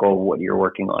status quo of what you're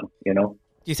working on, you know?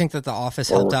 Do you think that the office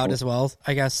helped out as well,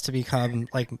 I guess, to become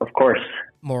like, of course,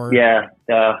 more? Yeah,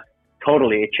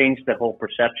 totally. It changed the whole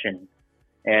perception.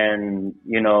 And,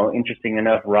 you know, interesting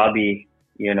enough, Robbie,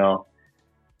 you know,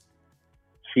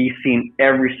 he's seen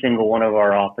every single one of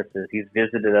our offices. He's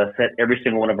visited us at every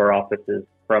single one of our offices,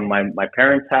 from my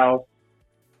parents' house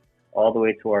all the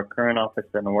way to our current office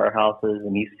and the warehouses,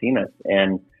 and he's seen us.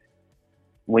 And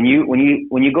when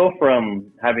you go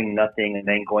from having nothing and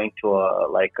then going to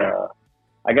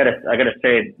I gotta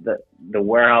say that the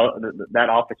warehouse, that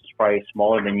office is probably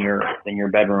smaller than your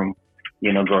bedroom,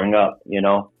 you know, growing up, you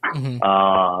know. Mm-hmm.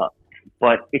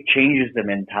 But it changes the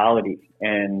mentality,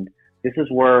 and this is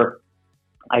where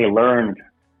I learned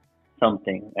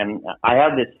something. And I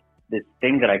have this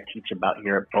thing that I teach about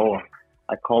here at BOA.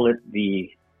 I call it the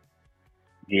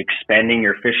expanding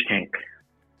your fish tank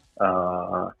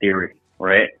theory,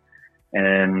 right?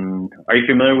 And are you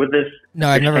familiar with this? No,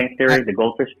 I've never. Tank theory, the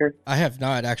goldfish theory? I have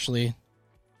not, actually.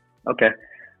 Okay.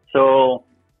 So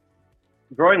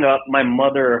growing up, my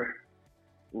mother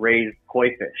raised koi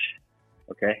fish.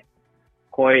 Okay.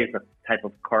 Koi is a type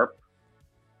of carp,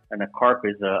 and a carp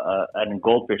is and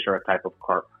goldfish are a type of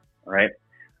carp, right?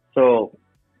 So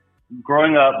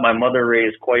growing up, my mother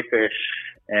raised koi fish,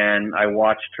 and I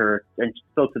watched her, and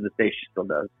still to this day she still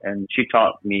does. And she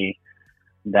taught me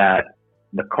that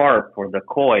the carp or the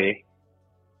koi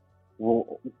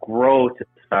will grow to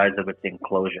the size of its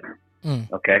enclosure.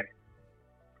 Okay.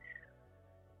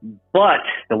 But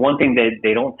the one thing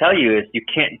they don't tell you is you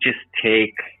can't just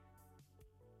take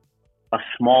a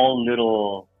small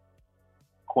little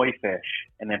koi fish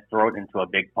and then throw it into a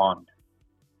big pond.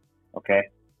 Okay.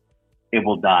 It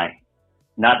will die.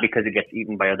 Not because it gets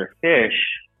eaten by other fish,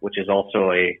 which is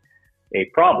also a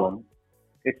problem.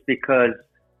 It's because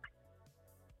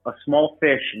a small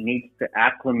fish needs to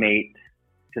acclimate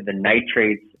to the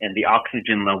nitrates and the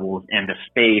oxygen levels and the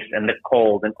space and the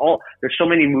cold and all. There's so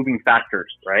many moving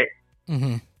factors, right?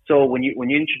 Mm-hmm. So when you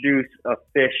introduce a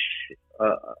fish,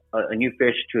 a new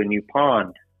fish to a new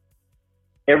pond,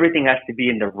 everything has to be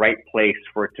in the right place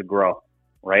for it to grow,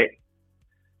 right?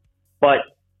 But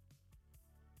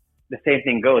the same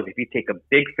thing goes. If you take a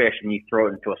big fish and you throw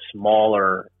it into a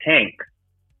smaller tank,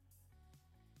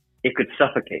 it could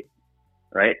suffocate,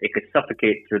 right? It could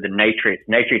suffocate through the nitrates.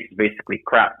 Nitrates is basically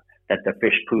crap that the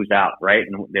fish poos out, right?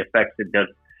 And the effects it does,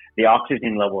 the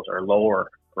oxygen levels are lower,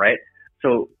 right?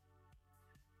 So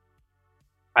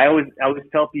I always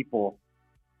tell people,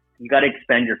 you got to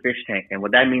expand your fish tank. And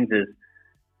what that means is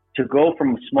to go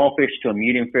from a small fish to a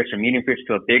medium fish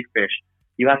to a big fish,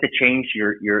 you have to change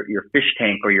your fish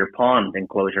tank or your pond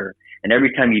enclosure. And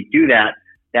every time you do that,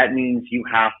 that means you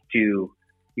have to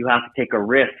take a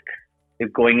risk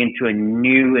of going into a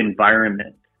new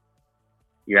environment.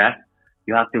 Yeah.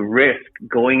 You have to risk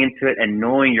going into it and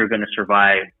knowing you're going to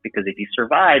survive, because if you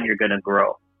survive, you're going to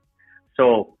grow.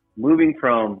 So moving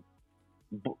from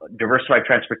diversified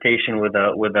transportation with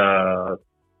a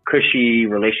cushy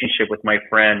relationship with my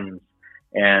friends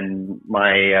and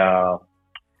my,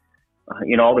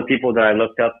 all the people that I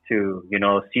looked up to,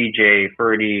 CJ,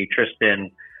 Ferdy,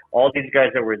 Tristan, all these guys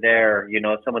that were there,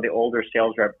 some of the older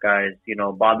sales rep guys,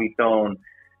 Bobby Thone,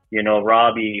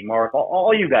 Robbie, Mark,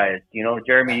 all you guys,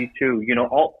 Jeremy, you too,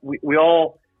 we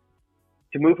all,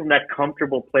 to move from that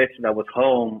comfortable place that was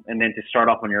home and then to start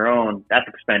off on your own, that's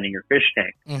expanding your fish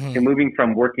tank. Mm-hmm. To moving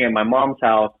from working at my mom's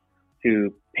house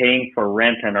to paying for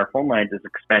rent and our phone lines is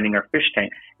expanding our fish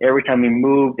tank. Every time we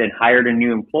moved and hired a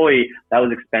new employee, that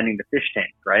was expanding the fish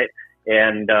tank, right?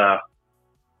 And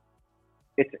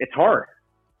it's hard,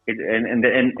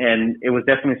 and it was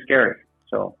definitely scary.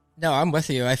 So no, I'm with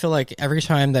you. I feel like every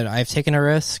time that I've taken a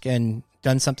risk and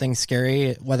done something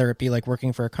scary, whether it be like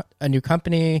working for a new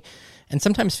company and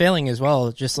sometimes failing as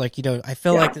well, just like, I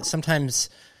feel like that sometimes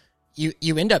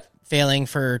you end up failing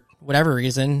for whatever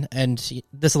reason. And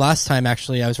this last time,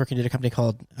 actually, I was working at a company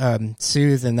called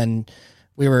Soothe, and then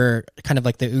we were kind of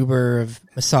like the Uber of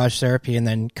massage therapy, and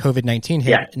then COVID-19 hit.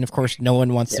 Yeah. And of course, no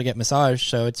one wants to get massaged.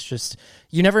 So it's just,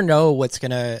 you never know what's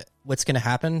going to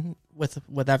happen with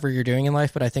whatever you're doing in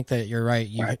life. But I think that you're right.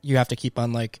 You have to keep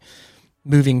on like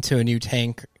moving to a new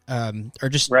tank, or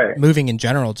just moving in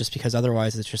general, just because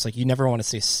otherwise it's just like, you never want to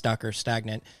stay stuck or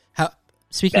stagnant.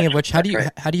 Speaking of which, how do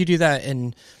you do that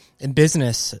in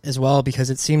business as well? Because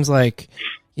it seems like,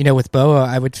 with BOA,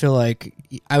 I would feel like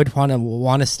I would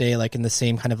want to stay like in the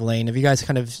same kind of lane. Have you guys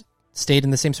kind of stayed in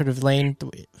the same sort of lane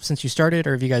since you started,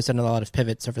 or have you guys done a lot of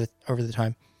pivots over the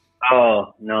time?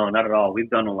 Oh, no, not at all. We've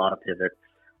done a lot of pivots.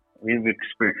 We've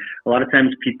experienced a lot of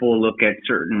times people look at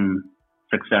certain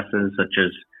successes such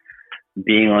as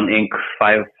being on Inc.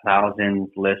 5,000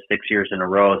 list 6 years in a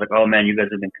row. It's like, oh man, you guys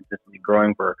have been consistently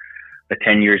growing for the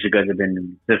 10 years you guys have been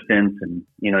in existence, and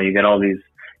you get all these.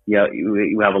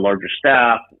 You have a larger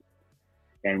staff,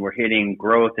 and we're hitting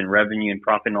growth and revenue and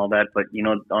profit and all that. But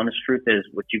the honest truth is,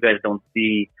 what you guys don't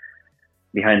see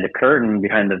behind the curtain,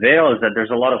 behind the veil, is that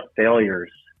there's a lot of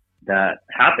failures that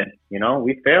happen.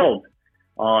 We failed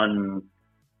on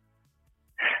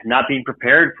not being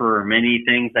prepared for many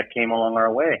things that came along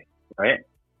our way, right?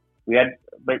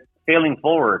 But failing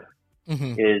forward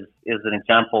is an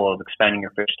example of expanding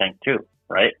your fish tank too,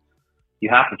 right? You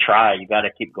have to try, you got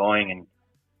to keep going. And,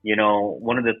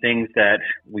 one of the things that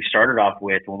we started off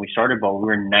with when we started Boa, we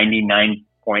were 99.99%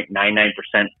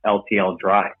 LTL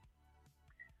dry.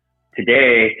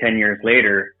 Today, 10 years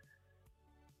later,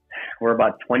 we're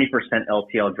about 20%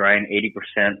 LTL dry and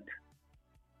 80%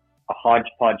 a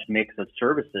hodgepodge mix of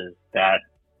services that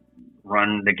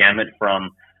run the gamut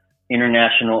from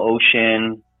international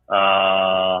ocean,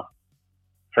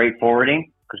 freight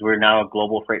forwarding, because we're now a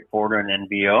global freight forwarder and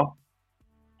NVO,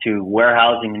 to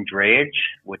warehousing and drayage,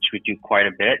 which we do quite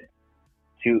a bit,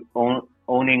 to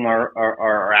owning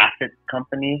our asset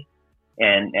company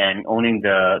and owning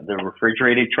the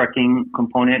refrigerated trucking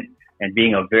component, and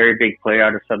being a very big player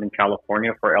out of Southern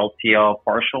California for LTL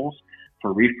partials,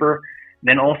 for reefer.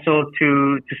 Then also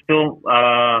to still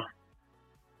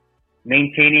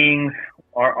maintaining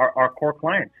our core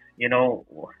clients.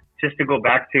 Just to go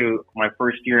back to my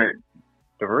first year at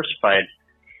Diversified,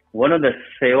 one of the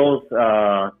sales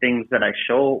things that I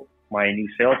show my new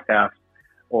sales staff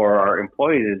or our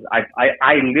employees is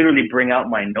I literally bring out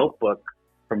my notebook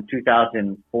from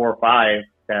 2004 or 5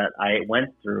 that I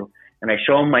went through, and I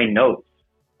show them my notes,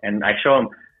 and I show them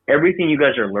everything you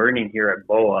guys are learning here at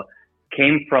BOA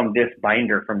came from this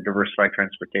binder from Diversified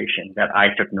Transportation that I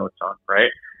took notes on,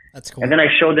 right? That's cool. And then I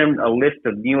showed them a list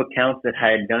of new accounts that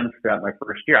I had done throughout my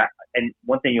first year. And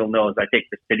one thing you'll know is I take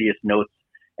fastidious notes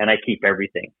and I keep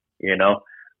everything, and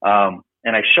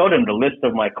I showed them the list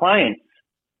of my clients,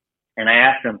 and I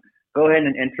asked them, go ahead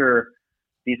and enter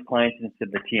these clients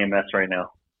into the TMS right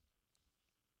now.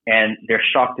 And they're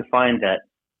shocked to find that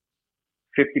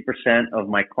 50% of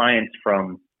my clients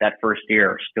from that first year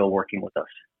are still working with us.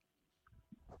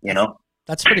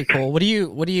 That's pretty cool. What do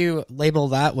you label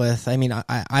that with? I mean,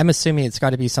 I'm assuming it's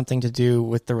got to be something to do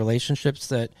with the relationships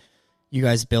that you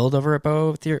guys build over at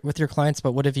BOA with your clients.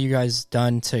 But what have you guys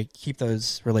done to keep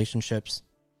those relationships?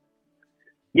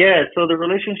 Yeah, so the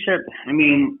relationship. I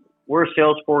mean, we're a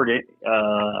sales forward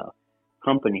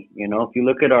company. If you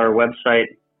look at our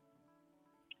website,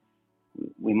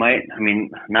 we might. I mean,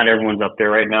 not everyone's up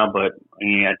there right now, but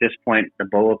at this point, the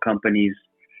BOA companies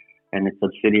and its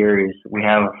subsidiaries, we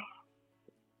have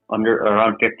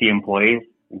around 50 employees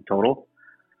in total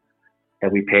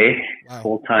that we pay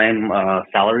full-time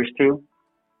salaries to,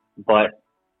 but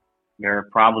there are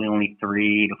probably only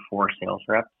 3 to 4 sales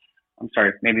reps. I'm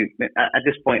sorry, maybe at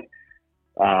this point,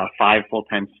 5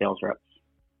 full-time sales reps,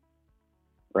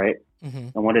 right? Mm-hmm.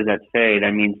 And what does that say?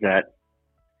 That means that,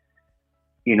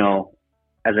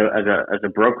 as a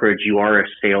brokerage, you are a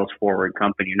sales forward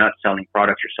company. You're not selling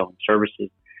products, you're selling services.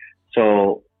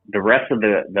 So the rest of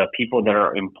the people that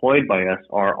are employed by us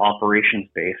are operations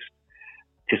based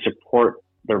to support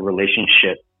the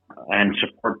relationship and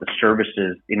support the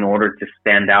services in order to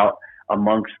stand out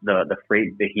amongst the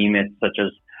freight behemoths such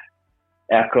as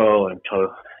Echo and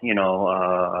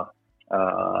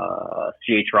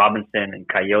C.H. Robinson and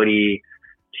Coyote,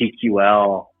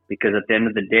 TQL, because at the end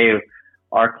of the day,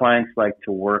 our clients like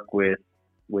to work with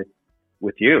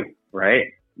you,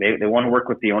 right? They want to work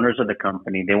with the owners of the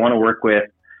company. They want to work with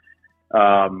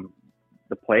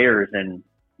the players, and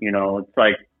it's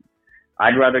like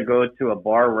I'd rather go to a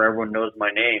bar where everyone knows my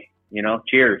name.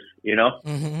 Cheers.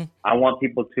 Mm-hmm. I want to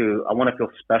feel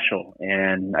special,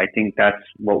 and I think that's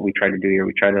what we try to do here.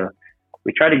 We try to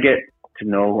get to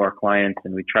know our clients,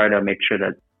 and we try to make sure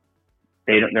that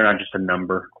they're not just a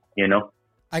number.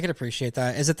 I could appreciate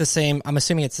that. Is it the same? I'm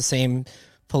assuming it's the same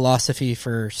philosophy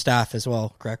for staff as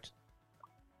well, correct?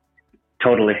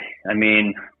 Totally. I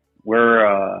mean, we're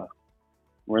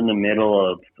in the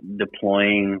middle of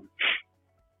deploying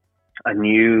a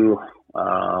new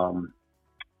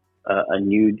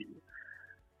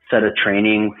set of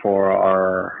training for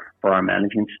our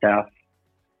management staff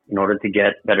in order to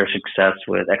get better success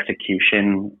with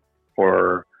execution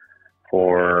for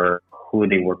who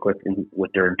they work with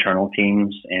with their internal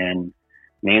teams. And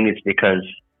mainly it's because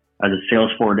as a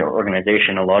sales forward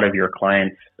organization, a lot of your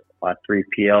clients,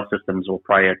 3PL systems will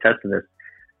probably attest to this.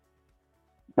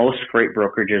 most freight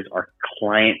brokerages are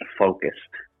client focused.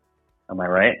 Am I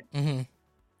right? Mm-hmm.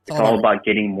 It's all about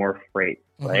getting more freight,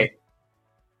 right?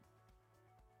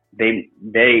 They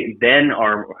then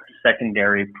are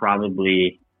secondary,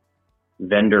 probably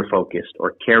vendor focused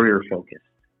or carrier focused.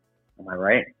 Am I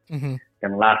right? Mm-hmm.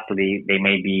 And lastly, they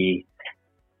may be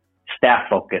staff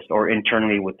focused or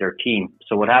internally with their team.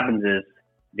 So what happens is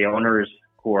the owners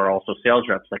who are also sales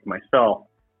reps like myself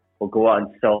will go out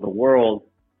and sell the world,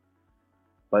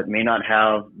 but may not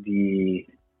be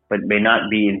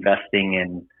investing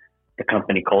in the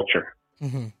company culture.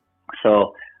 Mm-hmm.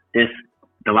 So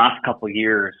the last couple of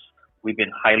years, we've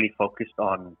been highly focused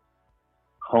on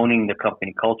honing the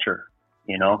company culture,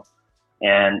 you know,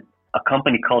 and a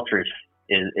company culture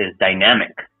is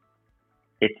dynamic.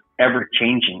 It's ever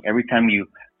changing. Every time you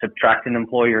subtract an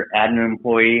employee or add an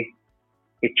employee,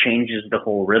 it changes the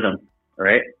whole rhythm,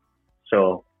 right?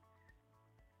 So,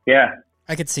 yeah.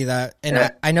 I could see that.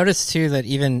 And I noticed too that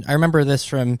I remember this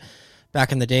from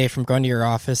back in the day from going to your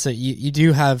office, that you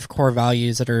do have core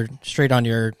values that are straight on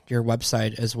your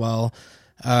website as well.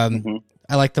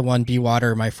 I like the one, "Be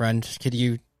water, my friend." Could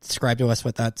you describe to us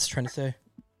what that's trying to say?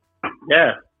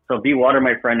 Yeah. So "Be water,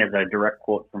 my friend" is a direct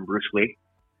quote from Bruce Lee.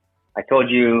 I told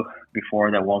you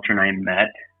before that Walter and I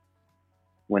met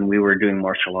when we were doing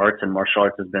martial arts, and martial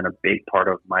arts has been a big part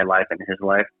of my life and his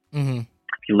life. Mm-hmm.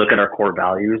 If you look at our core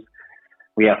values,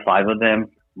 we have 5 of them.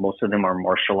 Most of them are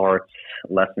martial arts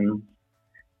lessons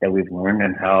that we've learned,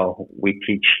 and how we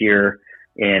teach here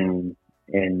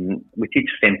we teach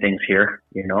the same things here,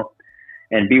 you know.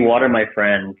 And "Be water, my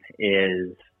friend"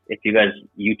 is, if you guys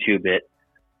YouTube it,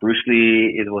 Bruce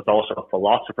Lee was also a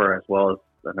philosopher as well as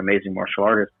an amazing martial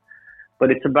artist. But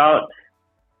it's about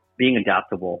being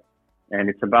adaptable, and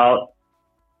it's about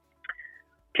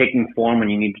taking form when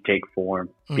you need to take form,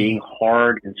 being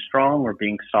hard and strong or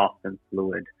being soft and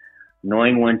fluid,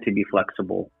 knowing when to be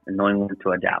flexible and knowing when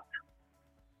to adapt.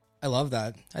 I love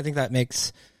that. I think that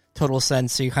makes total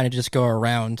sense. So you kind of just go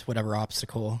around whatever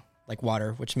obstacle, like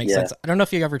water, which makes sense. I don't know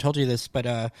if you ever told you this,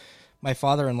 but my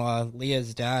father-in-law,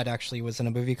 Leah's dad, actually was in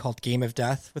a movie called Game of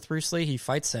Death with Bruce Lee. He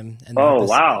fights him. And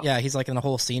wow. Yeah, he's like in the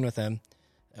whole scene with him.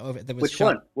 Which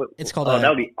one? It's called that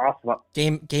would be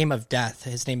awesome. Game of Death.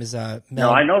 His name is Mel.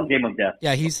 No, I know Game of Death.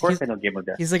 Yeah, of course I know Game of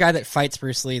Death. He's the guy that fights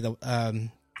Bruce Lee.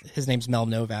 His name's Mel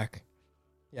Novak.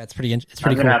 Yeah, it's pretty cool.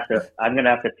 I'm gonna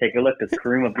have to take a look, because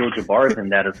Kareem Abdul-Jabbar is in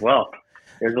that as well.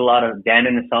 There's a lot of Dan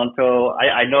Inosanto.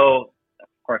 I know,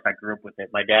 of course, I grew up with it.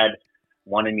 My dad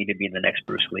wanted me to be the next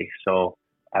Bruce Lee, so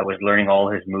I was learning all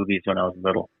his movies when I was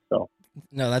little. So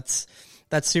no, that's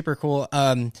super cool.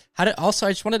 I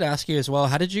just wanted to ask you as well,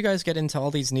 how did you guys get into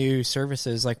all these new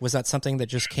services? Like, was that something that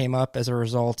just came up as a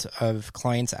result of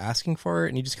clients asking for it,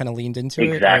 and you just kind of leaned into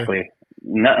it? Exactly.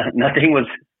 Nothing was.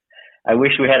 I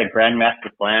wish we had a grand master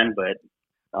plan, but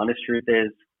the honest truth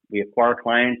is we acquire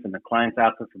clients, and the clients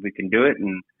ask us if we can do it.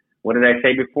 And what did I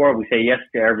say before? We say yes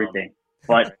to everything.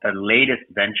 But the latest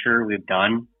venture we've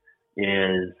done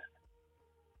is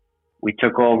we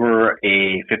took over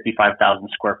a 55,000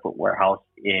 square foot warehouse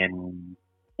in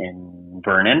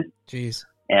Vernon. Jeez.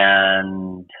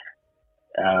 And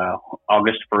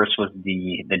August 1st was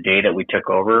the day that we took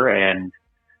over, and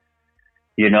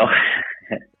you know.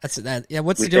 That's that. Yeah.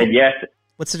 What's we the deal? Said yes.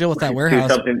 What's the deal with that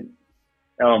warehouse?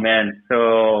 Oh man.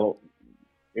 So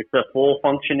it's a full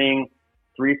functioning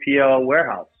 3PL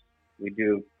warehouse. We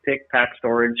do pick, pack,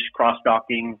 storage, cross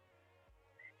docking.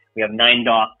 We have 9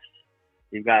 docks.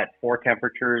 We've got 4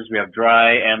 temperatures. We have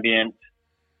dry, ambient,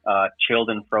 chilled,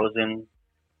 and frozen.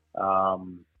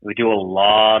 We do a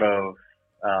lot of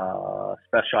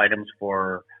special items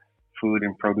for food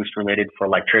and produce related for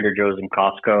like Trader Joe's and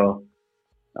Costco.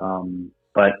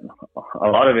 But a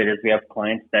lot of it is we have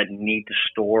clients that need to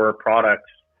store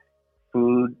products,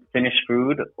 finished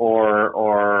food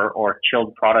or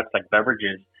chilled products like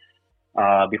beverages,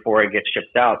 before it gets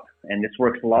shipped out. And this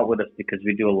works a lot with us because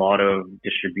we do a lot of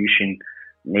distribution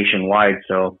nationwide.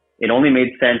 So it only made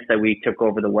sense that we took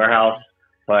over the warehouse,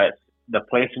 but the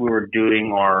place we were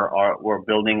doing we're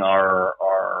building our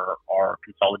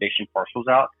consolidation parcels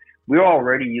out. We were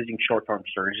already using short-term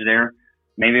storage there.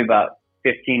 Maybe about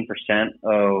 15%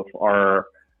 of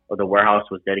the warehouse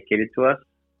was dedicated to us.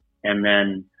 And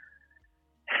then,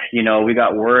 you know, we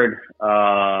got word,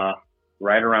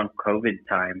 right around COVID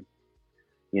time,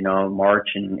 you know, March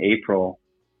and April,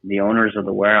 the owners of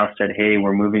the warehouse said, "Hey,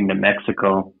 we're moving to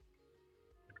Mexico.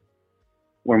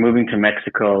 We'd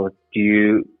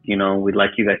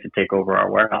like you guys to take over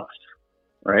our warehouse."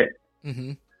 Right.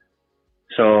 Mm-hmm.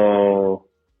 So,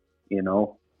 you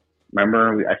know,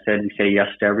 remember I said we say yes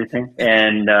to everything,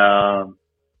 and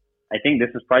I think this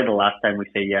is probably the last time we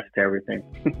say yes to everything.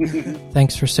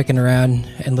 Thanks for sticking around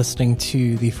and listening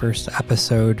to the first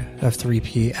episode of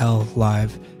 3PL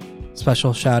Live.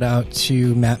 Special shout out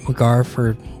to Matt McGarr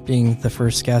for being the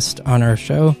first guest on our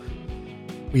show.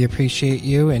 We appreciate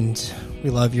you and we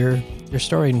love your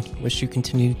story and wish you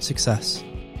continued success.